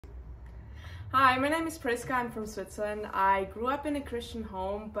Hi, my name is Priska. I'm from Switzerland. I grew up in a Christian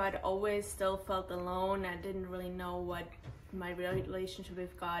home, but always still felt alone. I didn't really know what my relationship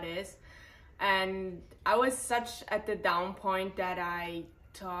with God is. And I was such at the down point that I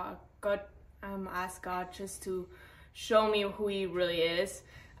asked God just to show me who He really is.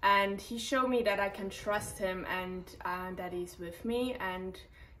 And He showed me that I can trust Him and that He's with me and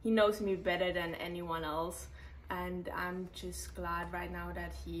He knows me better than anyone else. And I'm just glad right now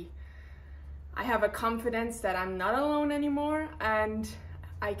that I have a confidence that I'm not alone anymore and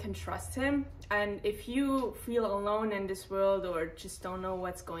I can trust Him. And if you feel alone in this world or just don't know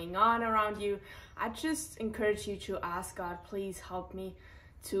what's going on around you, I just encourage you to ask God, please help me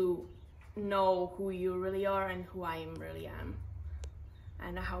to know who you really are and who I really am.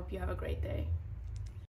 And I hope you have a great day.